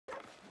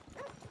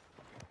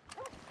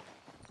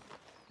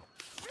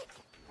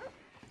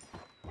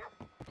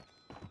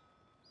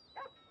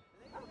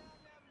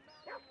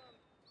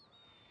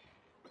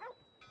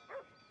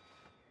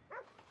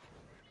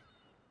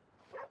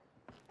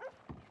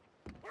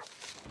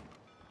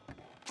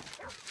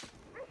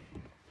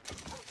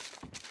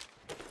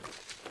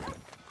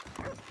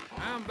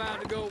I'm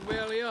about to go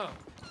belly up.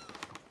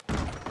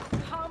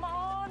 Come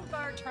on,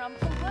 Bertram,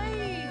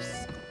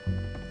 please.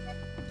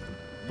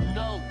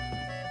 No.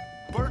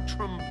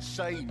 Bertram,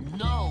 say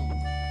no.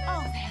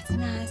 Oh, that's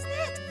nice.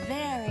 That's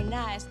very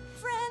nice.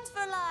 Friends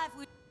for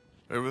life.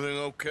 Everything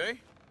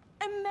okay?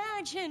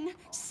 Imagine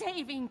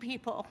saving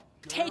people.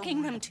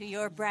 Taking them to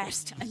your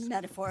breast, and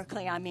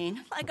metaphorically, I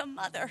mean, like a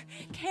mother,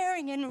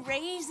 caring and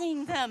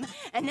raising them,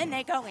 and then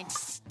they go and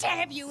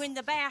stab you in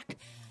the back.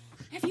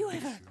 Have you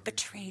ever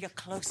betrayed a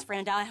close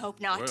friend? I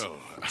hope not. Well,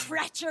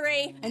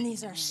 Treachery. And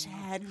these are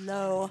sad,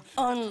 low,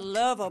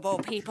 unlovable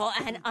people,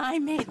 and I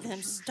made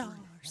them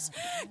stars,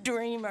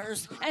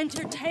 dreamers,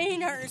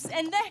 entertainers,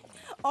 and they...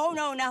 Oh,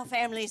 no, now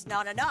family's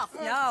not enough.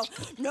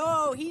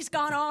 No, he's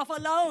gone off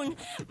alone.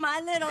 My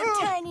little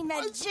tiny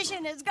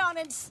magician has gone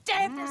and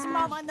stabbed his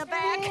mama in the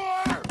back.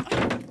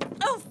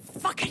 Oh,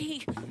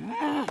 fuckity.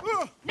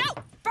 No,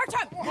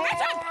 Bertram!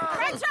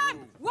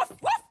 Woof,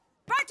 woof!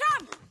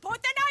 Bertram,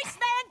 put the nice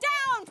man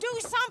down. Do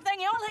something,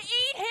 you'll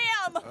eat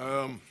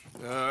him.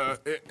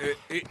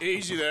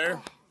 Easy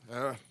there.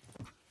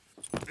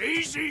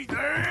 Easy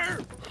there!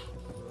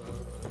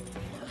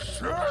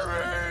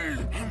 Sherry!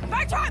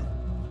 Bertram!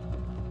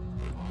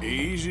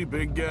 Easy,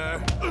 big guy.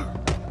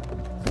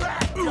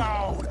 That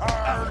don't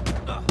hurt.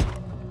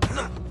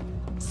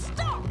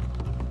 Stop!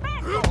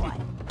 Bad boy!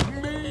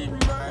 Mean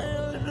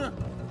man.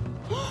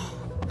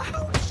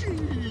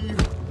 Ouchie.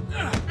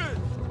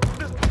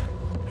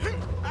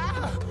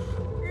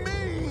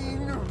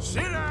 Mean.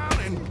 Sit down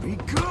and be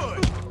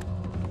good.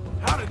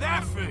 How did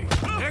that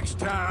feel? Next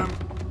time,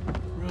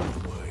 run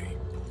away.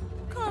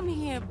 Come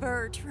here,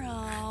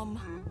 Bertram.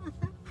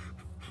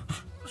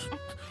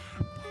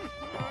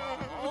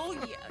 Oh,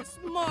 yes,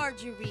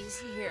 Marjorie's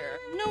here.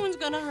 No one's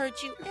gonna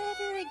hurt you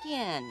ever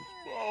again.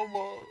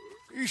 Mama,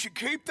 you should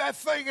keep that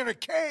thing in a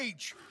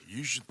cage.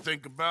 You should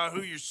think about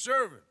who you're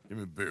serving. Give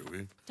me a beer, will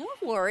you?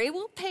 Don't worry,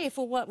 we'll pay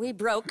for what we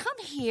broke. Come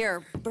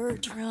here,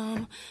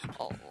 Bertram.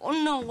 Oh,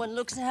 no one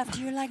looks after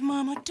you like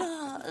Mama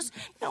does.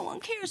 No one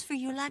cares for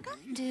you like I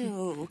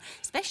do.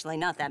 Especially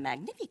not that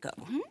Magnifico.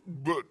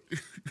 But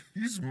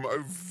he's my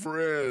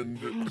friend.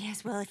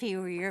 Yes, well, if he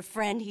were your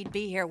friend, he'd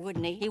be here,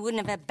 wouldn't he? He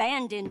wouldn't have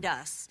abandoned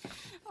us.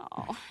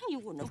 Oh, you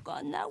wouldn't have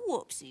gotten that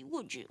whoopsie,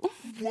 would you?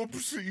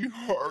 Whoopsie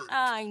heart.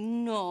 I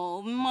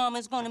know.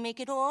 Mama's gonna make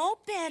it all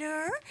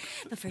better.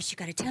 But first, you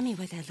gotta tell me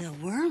where that little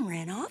worm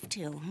ran off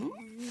to,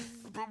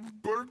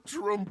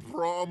 Bertram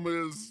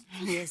promised.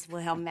 Yes,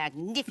 well,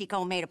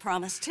 Magnifico made a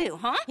promise, too,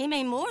 huh? He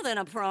made more than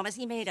a promise.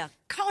 He made a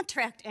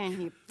contract, and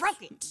he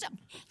broke it. So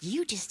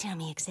you just tell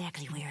me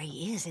exactly where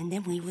he is, and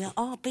then we will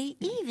all be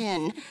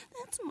even.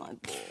 That's my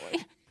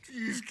boy.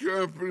 He's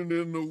camping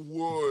in the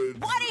woods.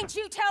 Why didn't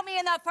you tell me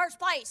in the first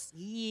place?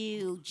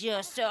 You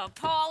just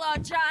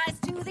apologize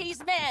to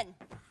these men.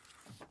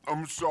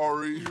 I'm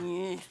sorry.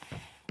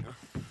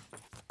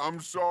 I'm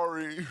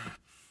sorry.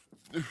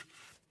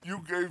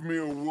 You gave me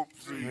a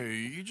whoopsie. Hey,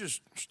 you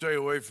just stay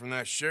away from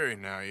that Sherry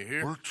now, you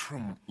hear?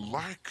 Bertram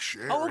likes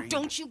Sherry. Oh,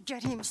 don't you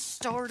get him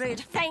started.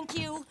 Thank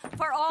you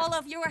for all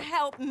of your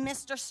help,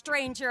 Mr.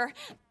 Stranger.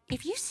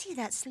 If you see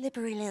that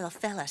slippery little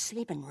fella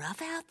sleeping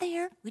rough out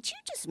there, would you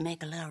just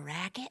make a little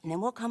racket, and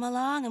then we'll come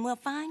along and we'll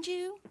find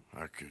you?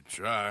 I could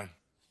try.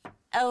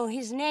 Oh,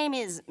 his name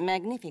is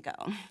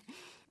Magnifico.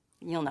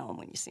 You'll know him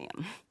when you see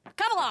him.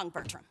 Come along,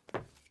 Bertram.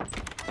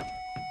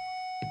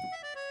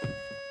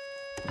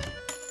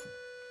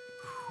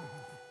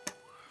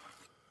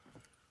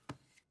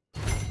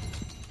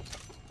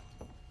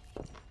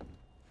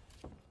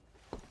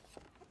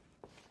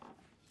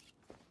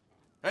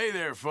 Hey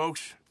there,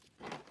 folks.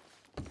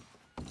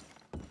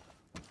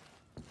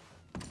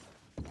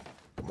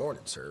 Good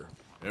morning, sir.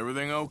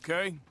 Everything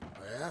okay?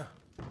 Yeah?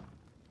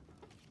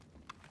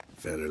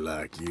 Fella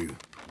like you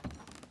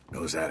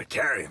knows how to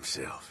carry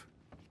himself.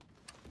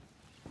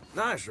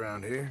 Nice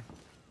round here.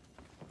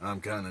 I'm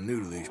kind of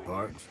new to these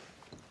parts.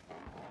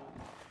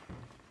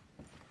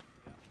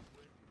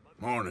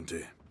 Morning to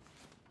you.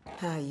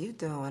 How you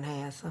doing,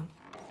 handsome?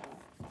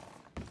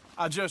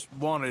 I just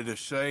wanted to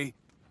say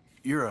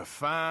you're a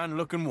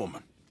fine-looking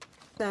woman.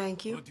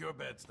 Thank you. Put your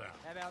beds down.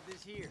 How about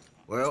this here?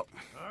 Well,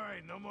 All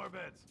right, no more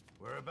beds.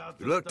 We're about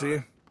to good luck to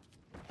you,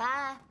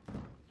 Bye.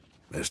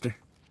 mister.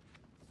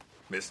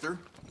 Mister?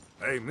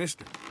 Hey,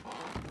 mister.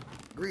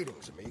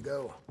 Greetings,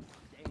 amigo.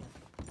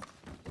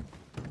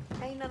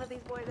 Ain't none of these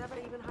boys ever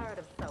even heard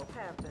of soap,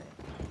 have they?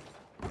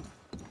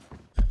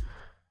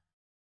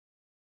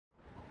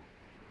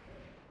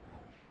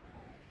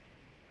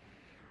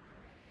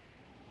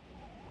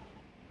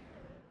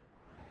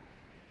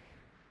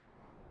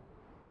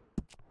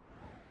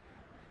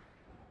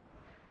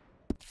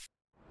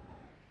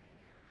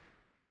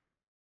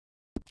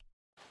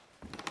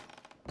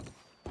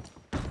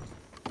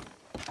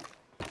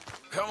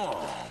 Come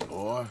on,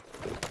 boy.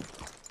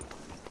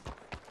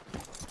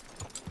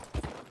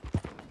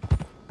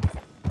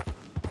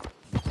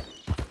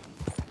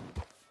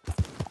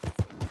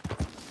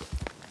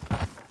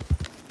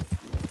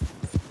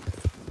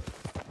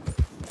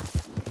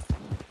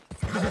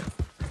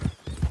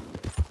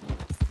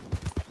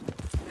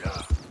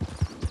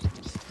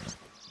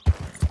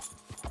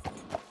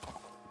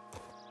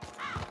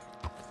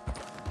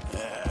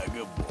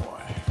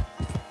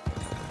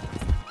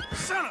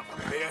 Son of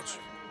a bitch!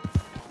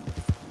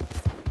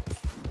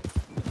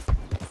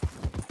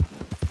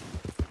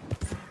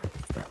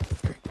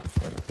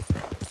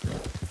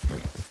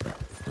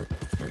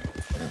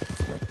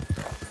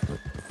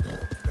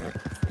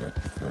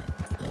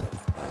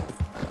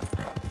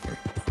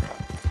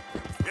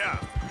 Yeah.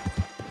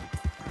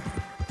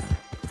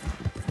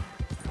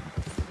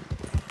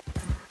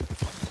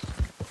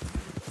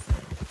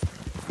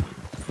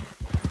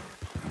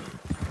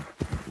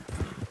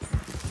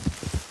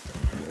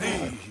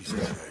 Easy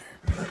there.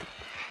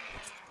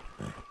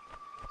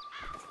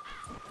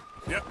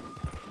 Yep.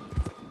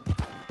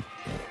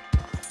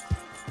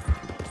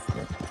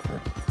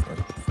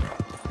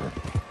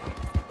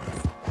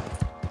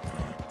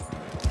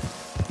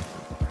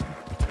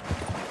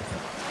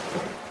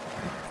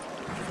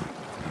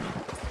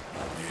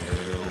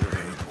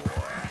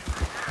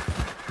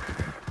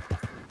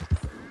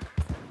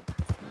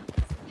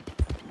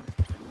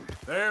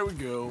 There we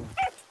go.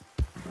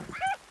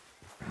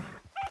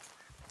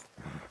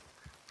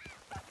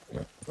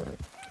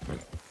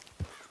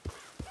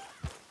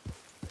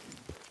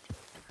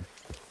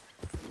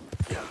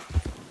 Yeah.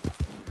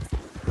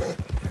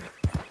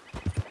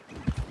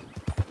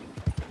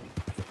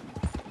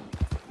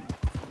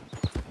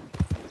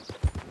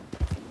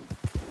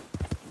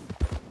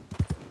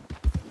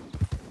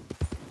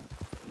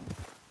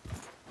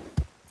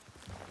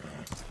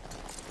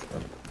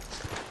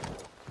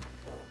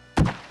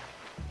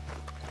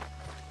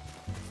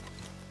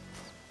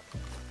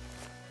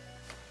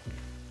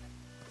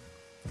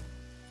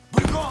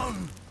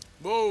 Begone!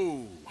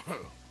 Whoa,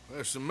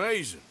 that's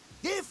amazing.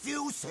 If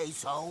you say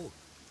so.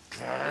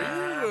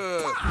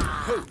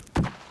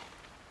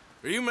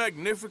 Are you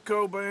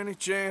Magnifico by any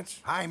chance?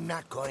 I'm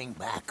not going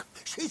back.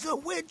 She's a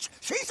witch!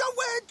 She's a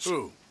witch!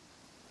 Who?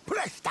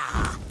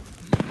 Presta!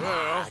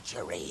 Well,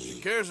 Marjorie.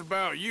 cares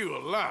about you a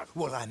lot.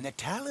 Well, I'm the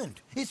talent.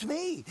 It's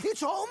me.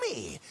 It's all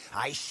me.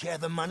 I share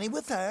the money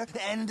with her,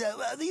 and,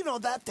 you know,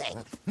 that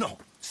thing. No,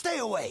 stay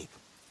away.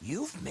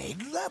 You've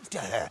made love to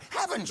her,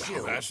 haven't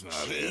you? that's not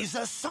it. She's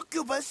a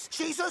succubus.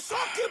 She's a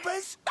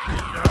succubus.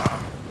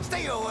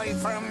 Stay away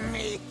from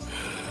me.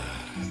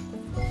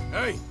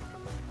 Hey,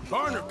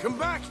 partner, come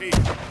back here.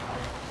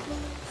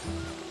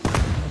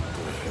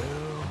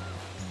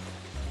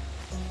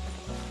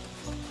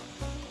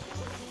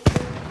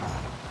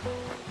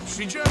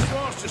 She just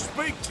wants to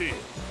speak to you.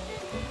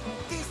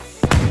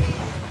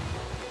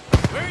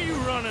 Where are you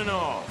running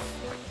off?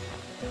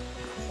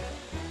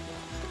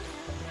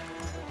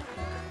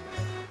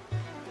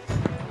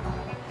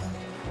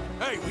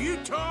 Hey, will you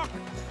talk?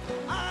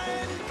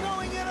 I'm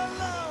going it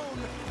alone.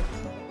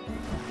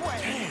 Where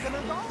are you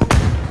gonna go?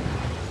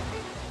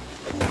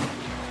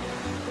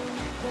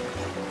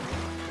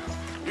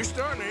 You're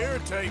starting to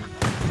irritate.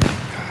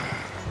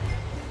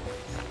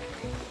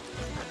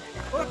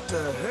 What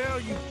the hell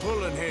you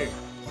pulling here?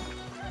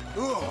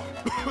 Oh,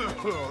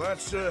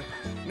 that's a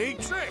neat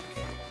trick.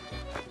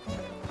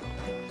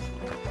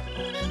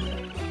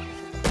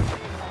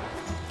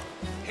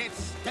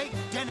 It's steak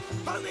and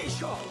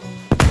punish all.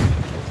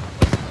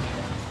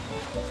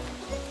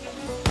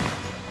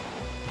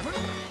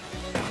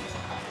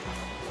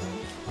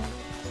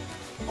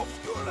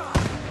 Obscura.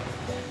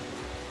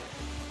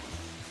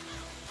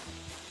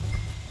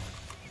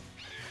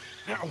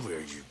 Now where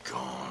you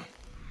gone?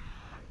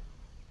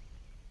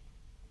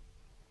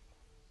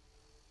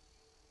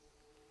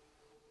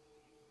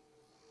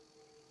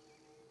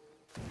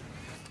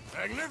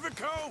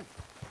 Magnifico!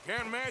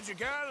 Can't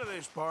magic out of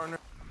this, partner.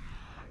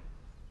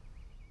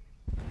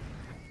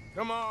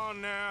 Come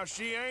on now,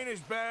 she ain't as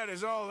bad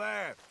as all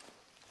that.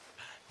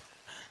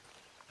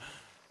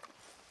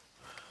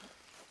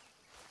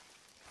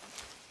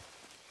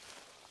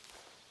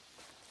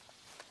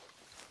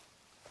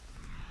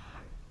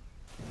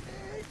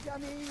 Hey,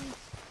 Johnny.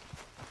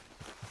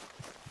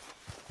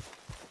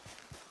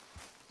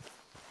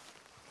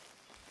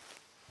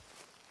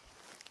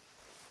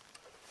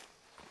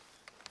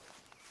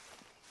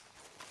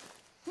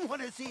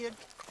 Want to see it?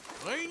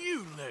 Well,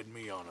 you led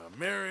me on a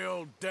merry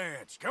old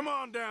dance. Come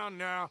on down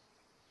now.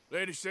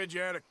 Lady said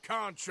you had a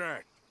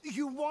contract.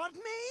 You want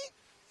me?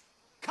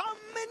 Come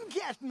and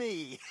get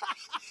me.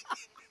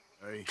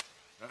 Hey,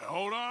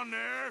 hold on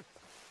there.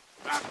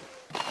 Ah,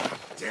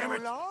 damn So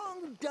it.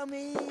 long,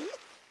 dummy.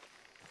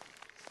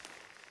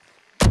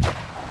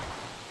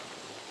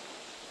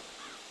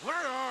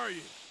 Where are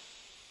you?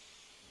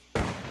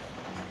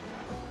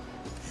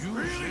 You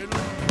really?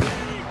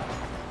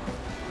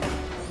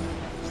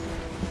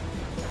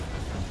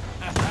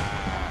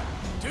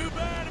 Too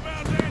bad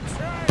about that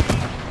train.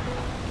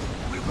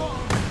 We're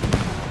gone.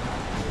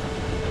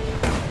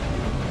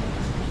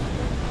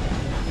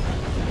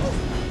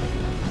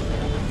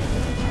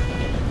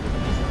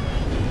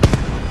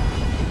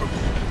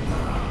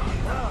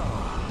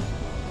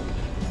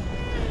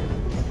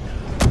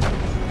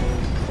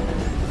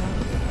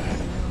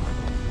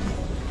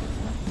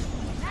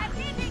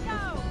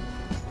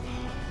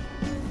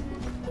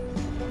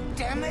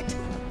 Damn it!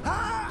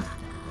 Ah!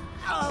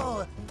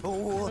 Oh,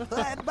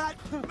 but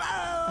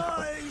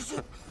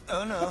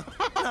oh no!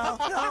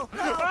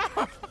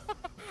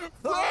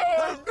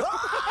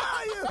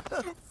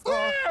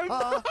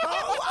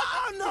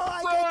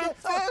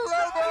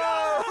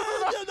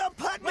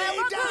 Put me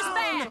look who's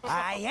down! back.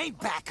 I ain't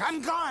back.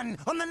 I'm gone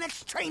on the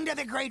next train to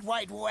the Great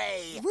White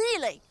Way.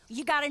 Really?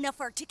 You got enough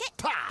for a ticket?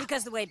 Pah.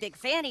 Because the way Big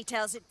Fanny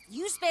tells it,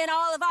 you spent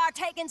all of our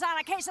takings on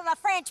a case of the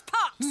French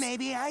pox.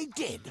 Maybe I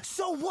did.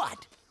 So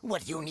what?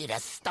 What do you need a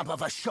stump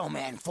of a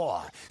showman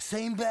for?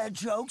 Same bad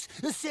jokes?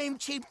 The same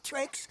cheap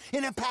tricks?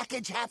 In a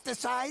package half the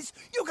size?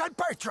 You got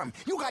Bertram.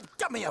 You got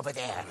Dummy over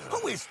there.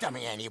 Who is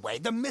Dummy anyway?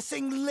 The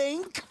missing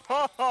link?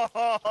 Shut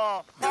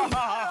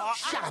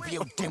up,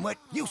 you dimwit.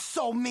 You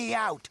sold me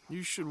out.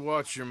 You should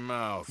watch your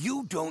mouth.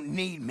 You don't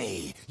need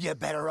me. You're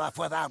better off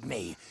without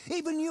me.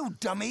 Even you,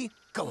 dummy.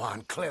 Go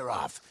on, clear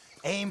off.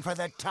 Aim for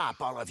the top,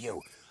 all of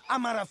you.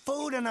 I'm out of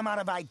food and I'm out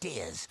of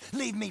ideas.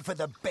 Leave me for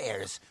the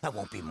bears. I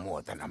won't be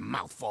more than a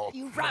mouthful.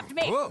 You robbed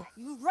me. Whoa.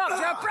 You robbed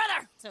your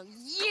brother. So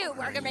you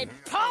are gonna be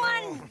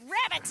pulling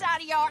rabbits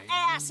out of your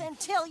ass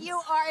until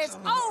you are as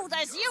old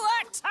as you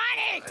are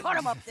tiny. Put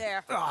them up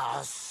there.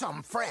 Ah,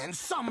 some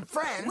friends.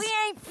 We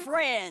ain't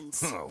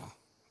friends. Oh,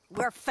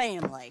 We're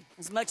family,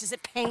 as much as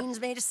it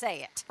pains me to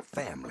say it.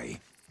 family.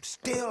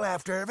 Still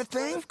after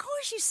everything? Of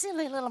course, you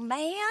silly little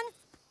man.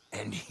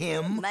 And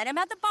him? Met him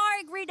at the bar,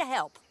 agreed to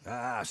help.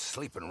 Ah,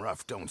 sleeping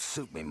rough don't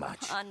suit me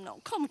much. I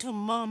know. Come to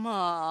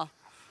Mama.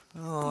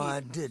 Oh, I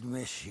did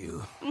miss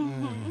you.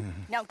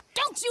 Now,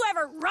 don't you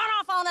ever run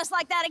off on us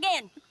like that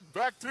again.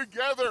 Back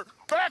together!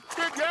 Back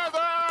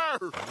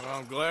together! Well,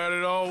 I'm glad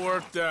it all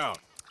worked out.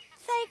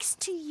 Thanks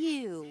to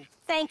you.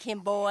 Thank him,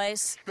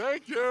 boys.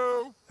 Thank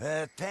you!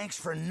 Thanks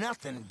for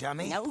nothing,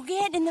 dummy. No,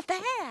 get in the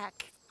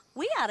back.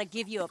 We ought to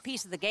give you a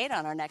piece of the gate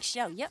on our next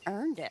show. You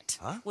earned it.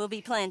 Huh? We'll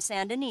be playing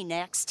Saint Denis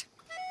next.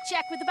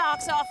 Check with the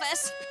box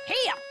office.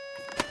 Here!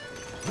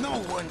 No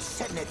one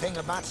said anything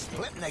about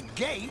splitting the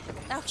gate.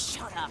 Oh,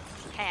 shut up.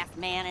 Half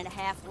man and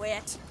half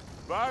wit.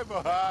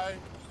 Bye-bye!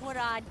 What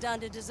I done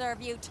to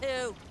deserve you,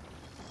 too?